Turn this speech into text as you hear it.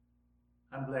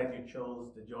I'm glad you chose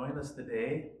to join us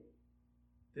today.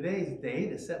 Today's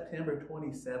date is September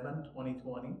 27,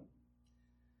 2020.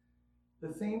 The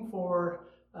theme for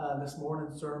this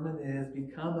morning's sermon is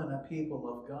Becoming a People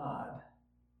of God.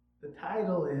 The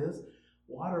title is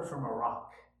Water from a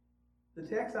Rock. The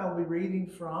text I'll be reading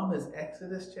from is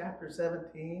Exodus chapter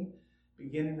 17,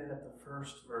 beginning at the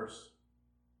first verse.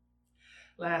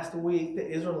 Last week, the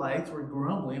Israelites were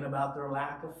grumbling about their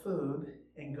lack of food,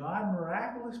 and God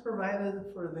miraculously provided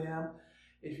for them,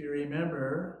 if you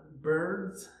remember,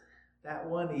 birds that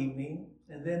one evening,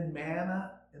 and then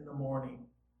manna in the morning.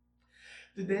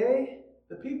 Today,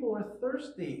 the people are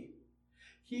thirsty.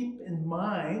 Keep in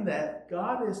mind that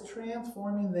God is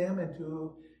transforming them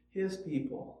into His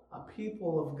people, a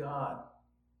people of God.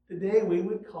 Today, we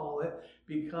would call it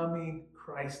becoming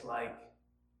Christ-like.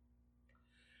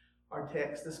 Our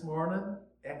text this morning,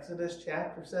 Exodus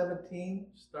chapter 17,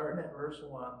 starting at verse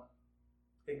 1.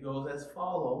 It goes as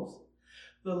follows.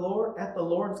 At the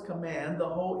Lord's command, the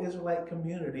whole Israelite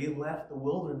community left the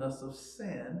wilderness of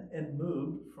sin and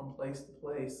moved from place to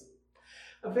place.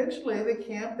 Eventually, they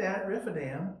camped at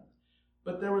Rephidim,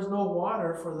 but there was no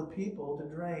water for the people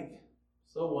to drink.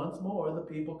 So once more, the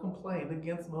people complained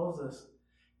against Moses.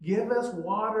 "Give us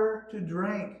water to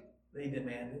drink," they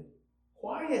demanded.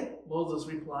 "Quiet," Moses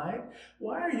replied.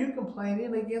 "Why are you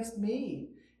complaining against me?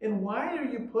 And why are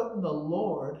you putting the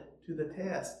Lord to the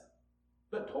test?"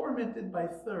 But tormented by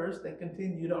thirst, they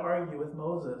continued to argue with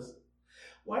Moses.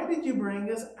 "Why did you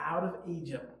bring us out of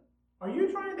Egypt? Are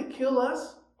you trying to kill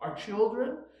us, our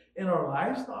children, and our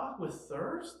livestock with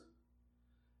thirst?"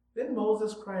 Then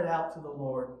Moses cried out to the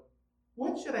Lord,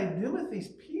 "What should I do with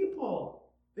these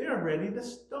people? They are ready to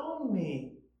stone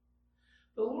me."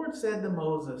 The Lord said to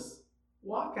Moses,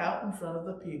 "Walk out in front of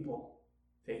the people.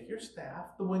 Take your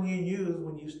staff, the one you used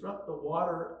when you struck the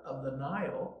water of the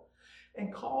Nile,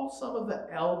 and call some of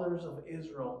the elders of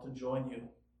Israel to join you.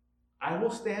 I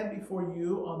will stand before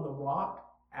you on the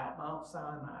rock at Mount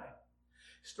Sinai.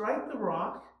 Strike the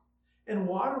rock, and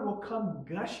water will come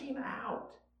gushing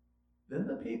out. Then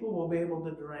the people will be able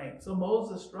to drink." So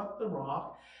Moses struck the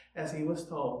rock as he was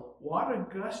told. Water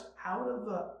gushed out of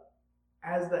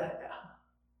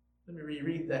let me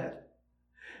reread that.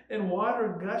 And water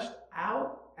gushed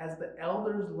out as the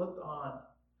elders looked on.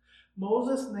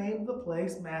 Moses named the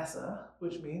place Massah,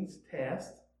 which means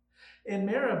test, and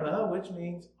Meribah, which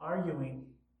means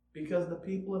arguing, because the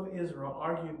people of Israel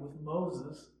argued with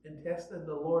Moses and tested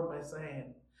the Lord by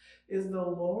saying, "Is the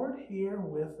Lord here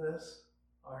with us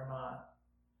or not?"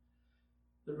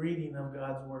 The reading of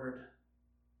God's word.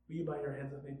 Will you bow your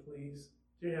heads with me, please?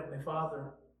 Dear Heavenly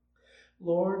Father,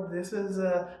 Lord, this is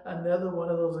another one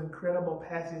of those incredible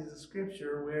passages of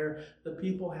Scripture where the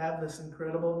people have this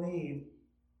incredible need.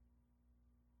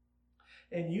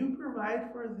 And you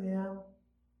provide for them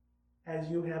as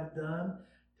you have done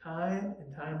time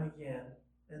and time again,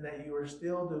 and that you are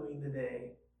still doing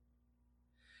today.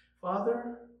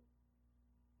 Father,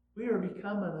 we are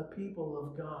becoming a people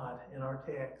of God in our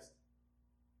text.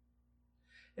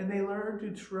 And they learn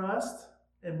to trust,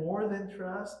 and more than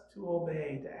trust, to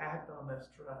obey, to act on this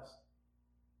trust.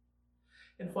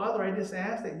 And Father, I just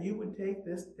ask that you would take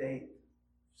this date,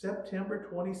 September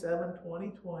 27,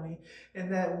 2020,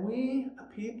 and that we, a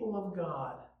people of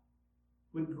God,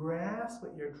 would grasp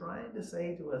what you're trying to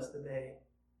say to us today.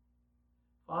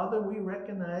 Father, we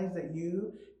recognize that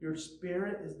your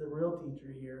Spirit is the real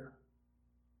teacher here.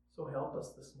 So help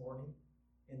us this morning.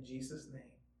 In Jesus' name.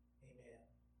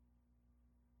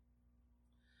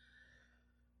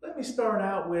 Let me start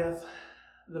out with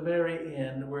the very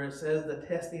end where it says the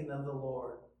testing of the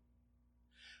Lord.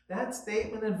 That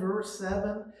statement in verse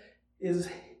 7 is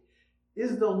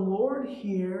the Lord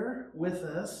here with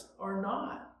us or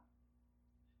not?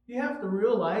 You have to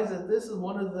realize that this is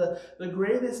one of the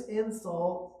greatest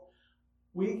insults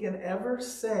we can ever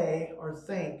say or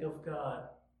think of God.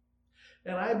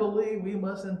 And I believe we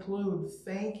must include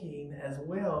thanking as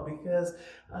well, because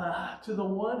to the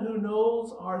one who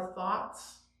knows our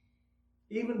thoughts,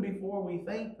 even before we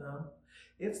think them,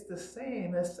 it's the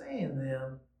same as saying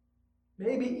them.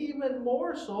 Maybe even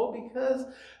more so, because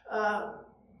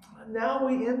now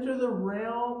we enter the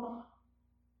realm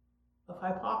of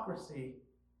hypocrisy,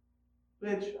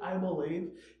 which I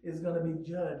believe is going to be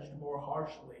judged more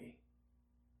harshly.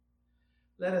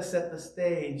 Let us set the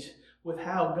stage with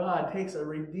how God takes a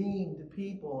redeemed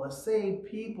people, a saved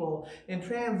people, and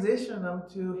transition them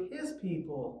to His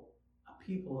people, a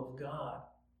people of God.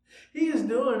 He is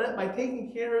doing it by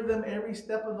taking care of them every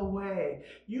step of the way.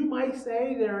 You might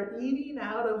say they're eating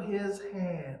out of His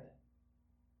hand,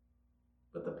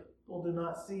 but the people do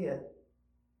not see it.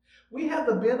 We have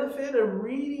the benefit of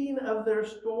reading of their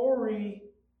story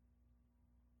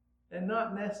and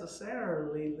not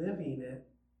necessarily living it.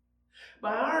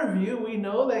 By our view, we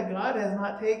know that God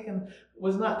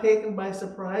was not taken by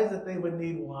surprise that they would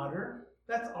need water.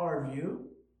 That's our view.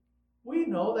 We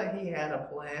know that he had a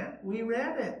plan. We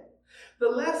read it. The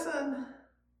lesson,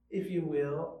 if you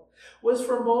will, was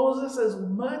for Moses as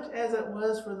much as it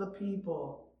was for the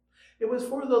people. It was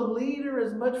for the leader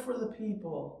as much for the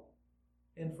people.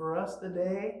 And for us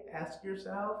today, ask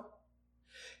yourself,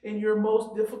 in your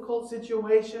most difficult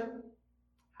situation,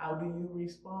 how do you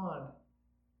respond?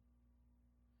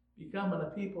 Becoming a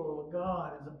people of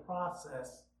God is a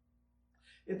process.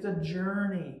 It's a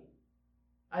journey.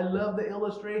 I love the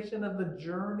illustration of the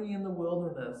journey in the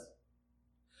wilderness.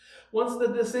 Once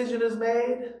the decision is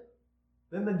made,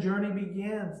 then the journey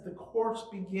begins. The course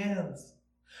begins.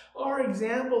 Our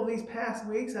example these past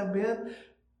weeks have been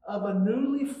of a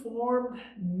newly formed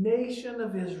nation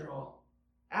of Israel.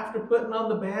 After putting on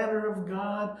the banner of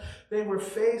God, they were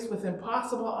faced with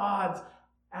impossible odds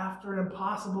after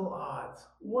impossible odds,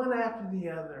 one after the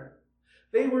other.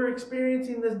 They were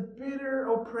experiencing this bitter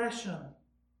oppression.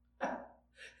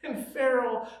 And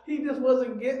Pharaoh, he just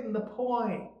wasn't getting the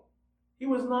point. He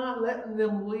was not letting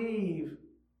them leave.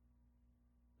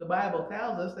 The Bible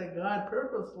tells us that God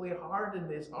purposely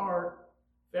hardened his heart,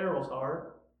 Pharaoh's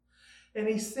heart, and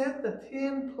he sent the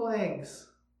 10 plagues.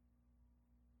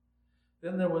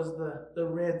 Then there was the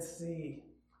Red Sea.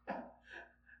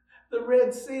 The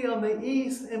Red Sea on the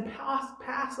east,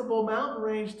 impassable mountain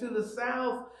range to the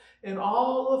south, and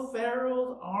all of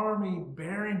Pharaoh's army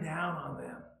bearing down on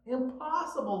them.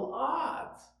 Impossible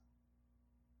odds.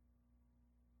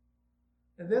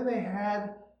 And then they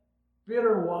had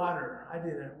bitter water.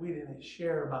 We didn't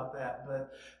share about that,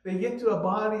 but they get to a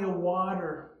body of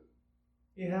water.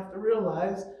 You have to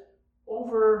realize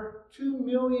over 2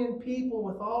 million people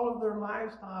with all of their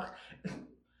livestock,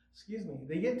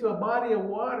 they get to a body of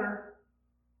water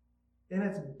and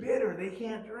it's bitter. They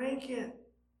can't drink it.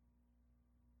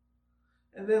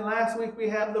 And then last week we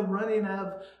have the running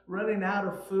out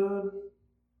of food.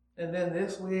 And then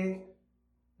this week,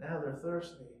 now they're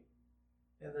thirsty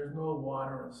and there's no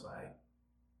water in sight.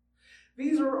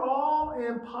 These are all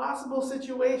impossible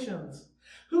situations.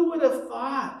 Who would have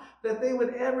thought that they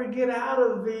would ever get out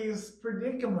of these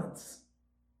predicaments?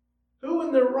 Who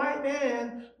in their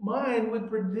right mind would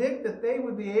predict that they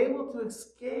would be able to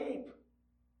escape?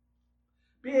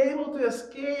 Be able to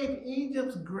escape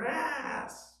Egypt's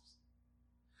grasp?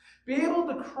 Be able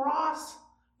to cross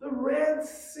the Red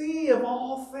Sea of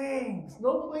all things.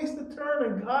 No place to turn,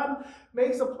 and God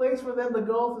makes a place for them to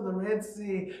go through the Red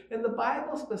Sea. And the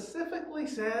Bible specifically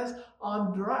says,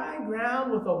 on dry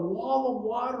ground with a wall of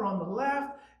water on the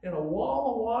left and a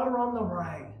wall of water on the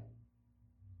right.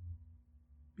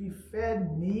 Be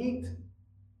fed meat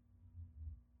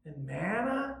and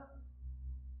manna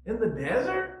in the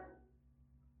desert?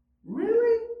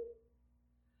 Really?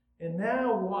 And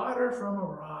now water from a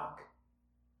rock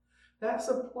that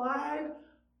supplied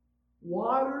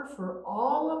water for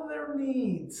all of their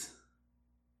needs.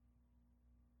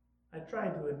 I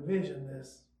tried to envision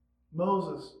this.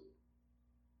 Moses,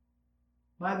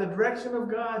 by the direction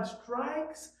of God,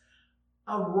 strikes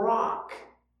a rock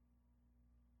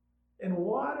and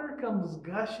water comes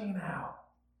gushing out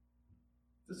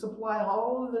to supply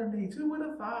all of their needs. Who would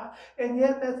have thought? And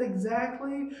yet that's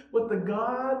exactly what the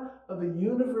God of the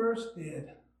universe did.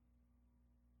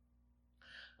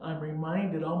 I'm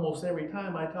reminded almost every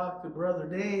time I talk to Brother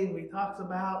Dave, he talks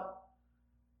about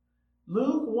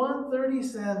Luke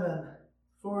 1:37,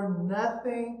 for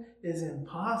nothing is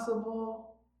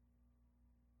impossible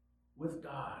with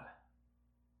God.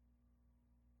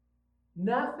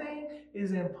 Nothing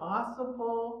is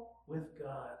impossible with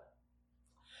God.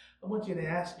 I want you to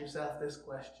ask yourself this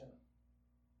question.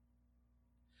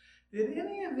 Did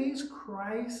any of these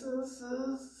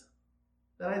crises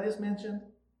that I just mentioned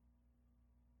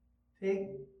take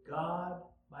God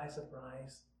by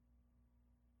surprise?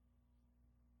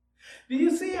 Do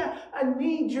you see a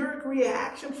knee-jerk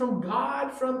reaction from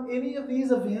God from any of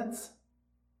these events?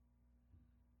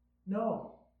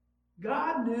 No.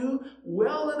 God knew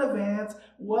well in advance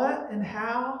what and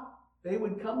how they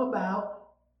would come about,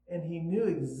 and he knew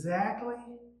exactly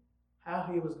how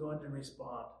he was going to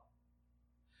respond.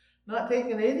 Not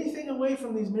taking anything away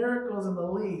from these miracles in the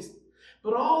least,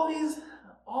 but all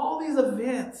these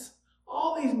events,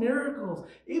 all these miracles,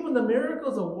 even the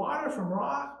miracles of water from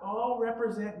rock, all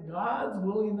represent God's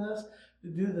willingness to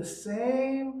do the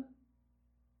same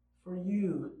for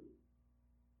you.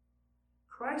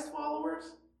 Christ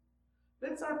followers,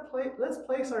 let's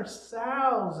place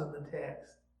ourselves in the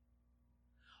text.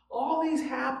 All these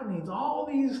happenings, all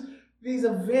these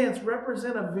events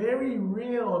represent a very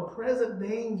real and present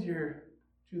danger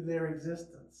to their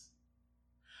existence.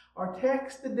 Our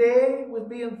text today, with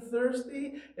being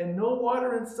thirsty and no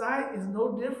water in sight, is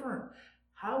no different.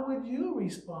 How would you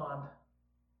respond?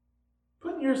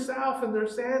 Putting yourself in their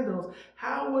sandals,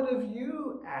 how would have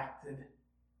you acted?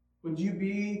 Would you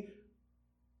be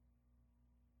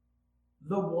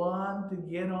the one to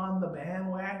get on the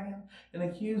bandwagon and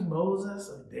accuse Moses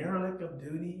of derelict of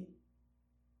duty?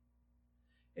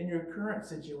 In your current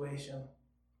situation,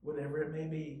 whatever it may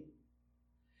be,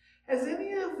 has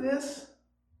any of this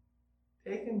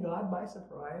taken God by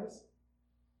surprise?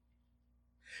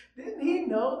 Didn't he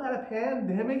know that a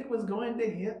pandemic was going to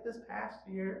hit this past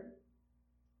year?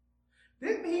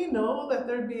 Didn't he know that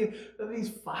there'd be these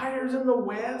fires in the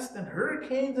west and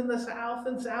hurricanes in the south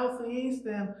and southeast,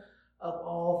 and of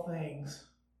all things,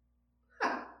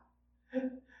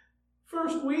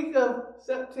 first week of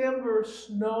September,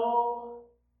 snow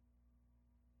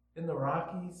in the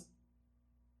Rockies,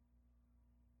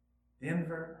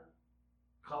 Denver,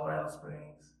 Colorado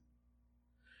Springs.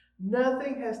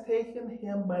 Nothing has taken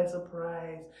him by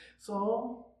surprise.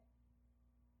 So,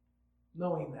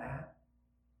 knowing that,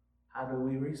 how do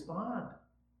we respond?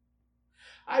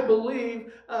 I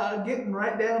believe, getting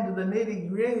right down to the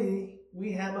nitty-gritty,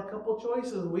 we have a couple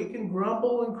choices. We can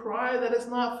grumble and cry that it's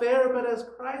not fair, but as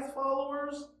Christ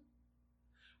followers,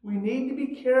 we need to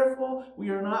be careful. We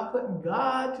are not putting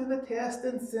God to the test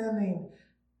in sinning.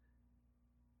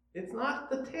 It's not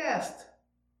the test.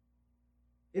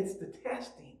 It's the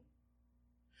testing.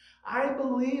 I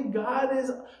believe God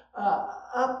is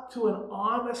up to an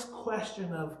honest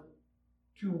question of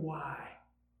to why.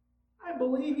 I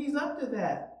believe he's up to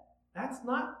that. That's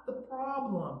not the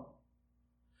problem.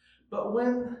 But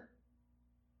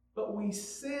we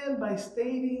sin by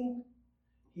stating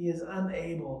he is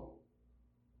unable.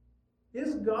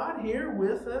 Is God here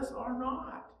with us or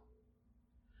not?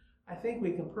 I think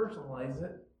we can personalize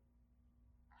it.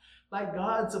 Like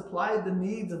God supplied the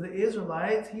needs of the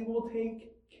Israelites, he will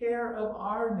take care of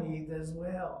our needs as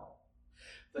well.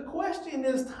 The question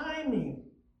is timing.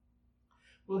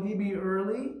 Will he be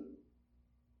early?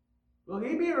 Will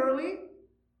he be early?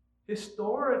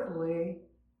 Historically,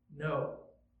 no.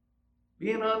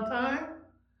 Being on time?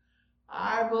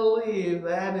 I believe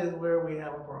that is where we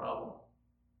have a problem.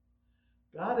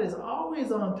 God is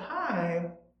always on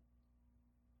time,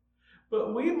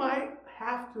 but we might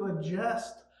have to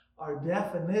adjust our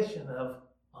definition of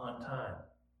on time.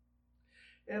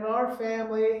 In our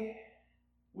family,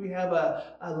 we have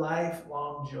a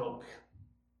lifelong joke.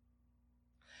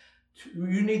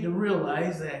 You need to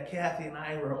realize that Kathy and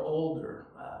I were older,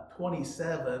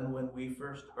 27 when we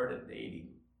first started dating.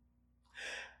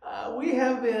 We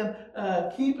have been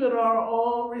keeping our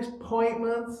own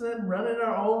appointments and running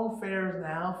our own fairs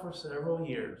now for several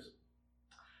years.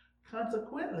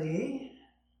 Consequently,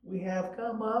 we have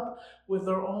come up with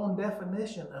our own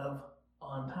definition of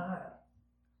on time.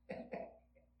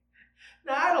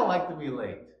 Now, I don't like to be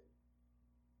late.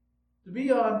 To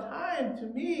be on time, to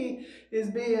me,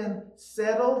 is being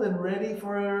settled and ready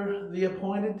for the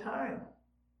appointed time.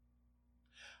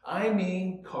 I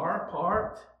mean, car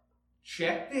parked,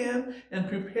 checked in, and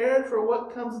prepared for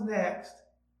what comes next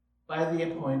by the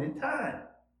appointed time.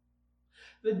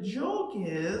 The joke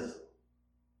is,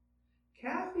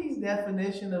 Kathy's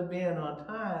definition of being on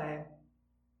time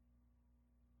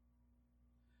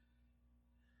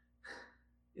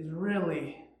is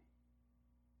really,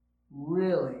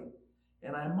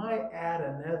 and I might add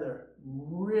another,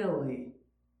 really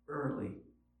early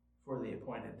for the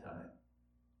appointed time.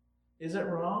 Is it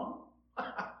wrong?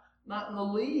 Not in the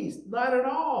least, not at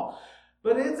all.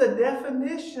 But it's a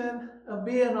definition of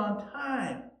being on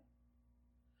time.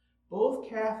 Both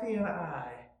Kathy and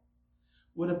I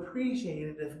would appreciate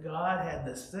it if God had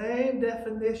the same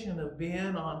definition of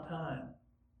being on time.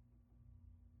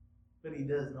 But he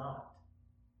does not.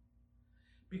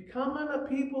 Becoming a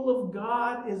people of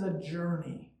God is a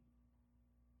journey.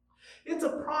 It's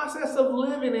a process of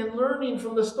living and learning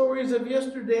from the stories of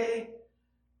yesterday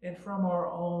and from our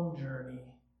own journey.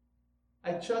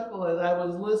 I chuckle as I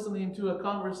was listening to a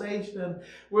conversation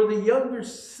where the younger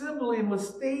sibling was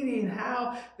stating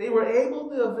how they were able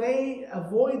to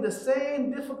avoid the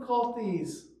same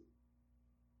difficulties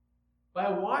by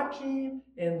watching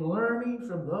and learning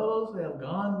from those who have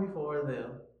gone before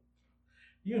them.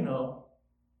 You know,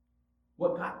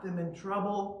 what got them in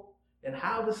trouble and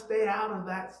how to stay out of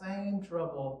that same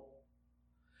trouble.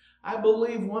 I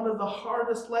believe one of the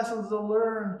hardest lessons to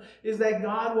learn is that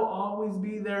God will always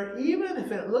be there, even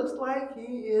if it looks like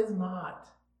he is not.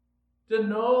 To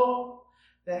know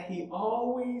that he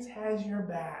always has your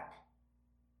back.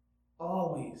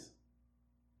 Always.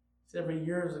 Several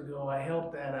years ago, I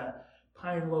helped at a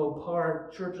Pine Low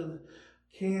Park Church of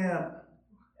Camp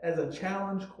as a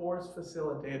challenge course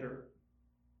facilitator.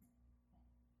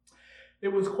 It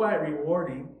was quite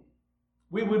rewarding.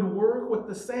 We would work with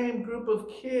the same group of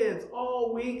kids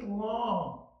all week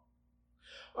long.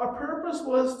 Our purpose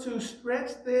was to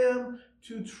stretch them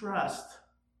to trust.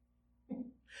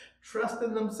 Trust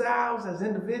in themselves as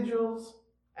individuals,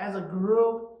 as a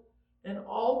group, and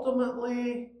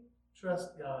ultimately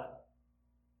trust God.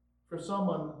 For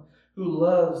someone who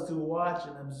loves to watch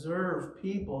and observe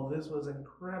people, this was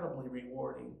incredibly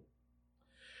rewarding.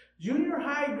 Junior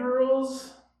high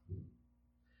girls,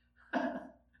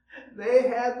 they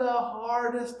had the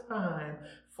hardest time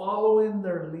following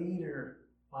their leader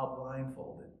while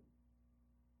blindfolded.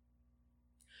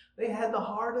 They had the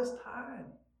hardest time.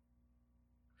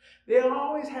 They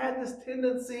always had this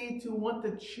tendency to want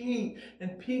to cheat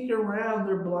and peek around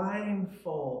their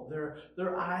blindfold,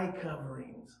 their eye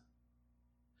coverings.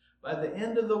 By the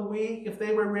end of the week, if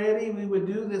they were ready, we would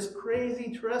do this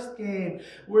crazy trust game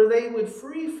where they would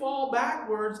free fall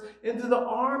backwards into the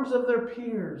arms of their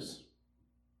peers.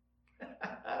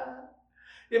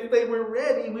 If they were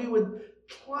ready, we would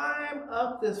climb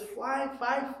up this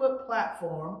 5-foot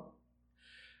platform.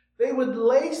 They would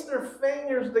lace their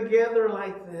fingers together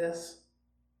like this,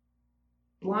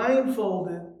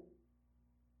 blindfolded,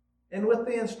 and with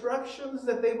the instructions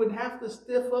that they would have to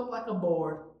stiff up like a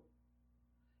board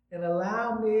and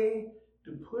allow me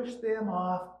to push them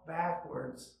off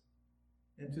backwards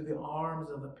into the arms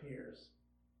of the peers.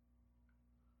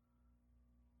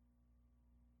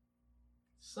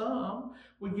 Some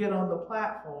would get on the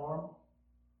platform,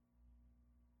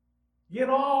 get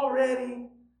all ready,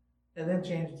 and then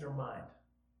change their mind.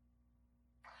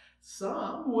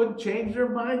 Some would change their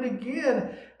mind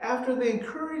again after the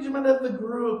encouragement of the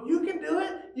group. You can do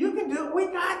it. You can do it. We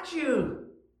got you.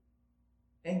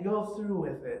 And go through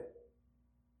with it.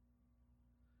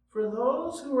 For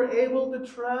those who were able to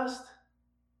trust,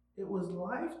 it was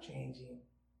life-changing.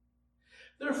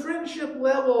 Their friendship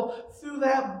level through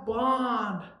that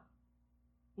bond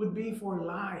would be for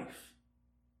life.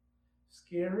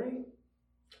 Scary?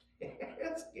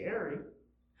 It's scary.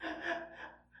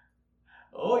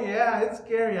 Oh yeah, it's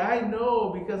scary. I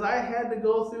know, because I had to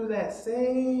go through that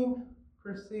same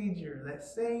procedure, that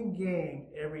same game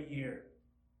every year.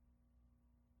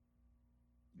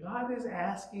 God is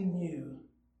asking you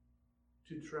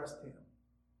to trust him.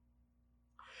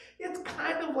 It's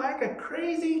kind of like a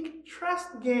crazy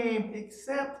trust game,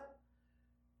 except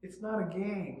it's not a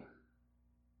game.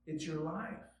 It's your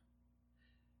life.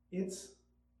 It's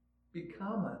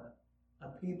becoming a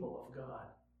people of God.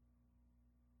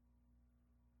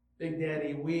 Big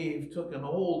Daddy Weave took an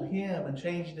old hymn and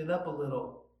changed it up a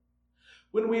little.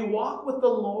 When we walk with the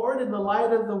Lord in the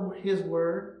light of his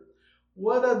word,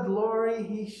 what a glory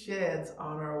he sheds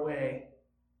on our way.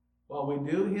 While we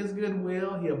do his good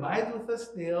will, he abides with us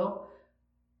still,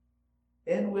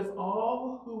 and with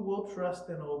all who will trust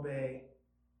and obey.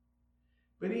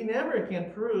 But he never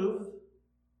can prove,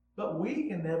 but we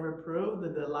can never prove the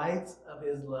delights of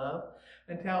his love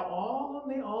until all on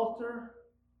the altar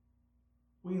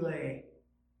we lay.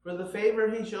 For the favor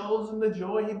he shows and the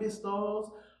joy he bestows,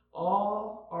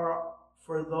 all are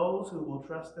for those who will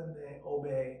trust and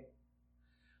obey.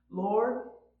 Lord,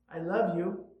 I love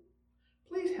you.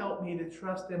 Please help me to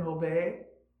trust and obey.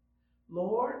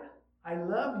 Lord, I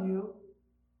love you.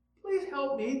 Please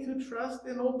help me to trust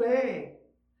and obey.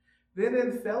 Then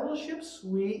in fellowship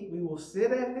sweet, we will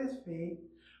sit at his feet,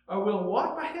 or we'll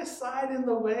walk by his side in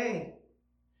the way.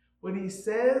 What he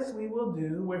says we will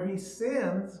do, where he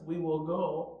sends we will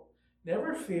go.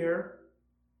 Never fear,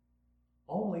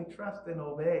 only trust and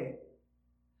obey.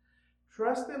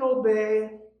 Trust and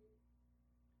obey,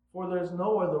 for there's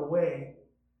no other way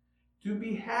to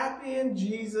be happy in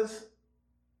Jesus,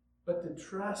 but to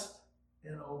trust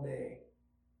and obey.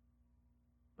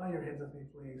 Bow your heads with me,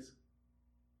 please.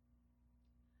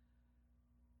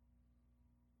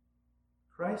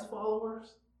 Christ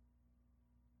followers,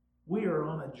 we are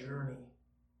on a journey.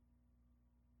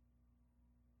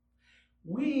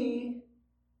 We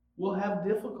will have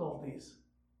difficulties.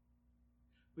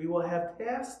 We will have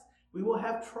tests. We will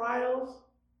have trials.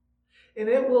 And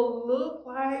it will look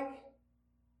like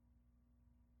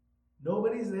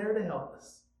nobody's there to help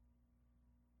us.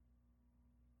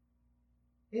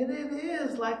 And it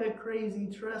is like a crazy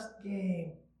trust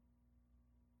game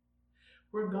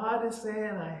where God is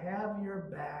saying, I have your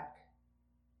back.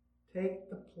 Take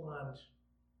the plunge.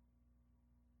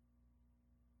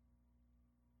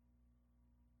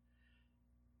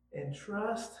 And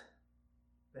trust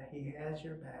that he has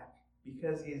your back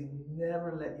because he's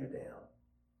never let you down.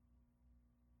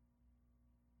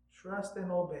 Trust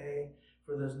and obey,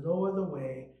 for there's no other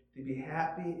way to be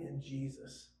happy in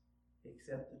Jesus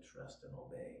except to trust and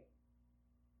obey.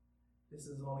 This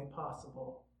is only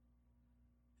possible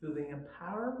through the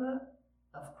empowerment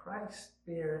of Christ's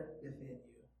Spirit within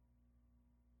you.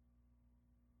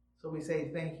 So we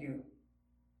say thank you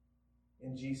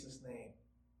in Jesus' name.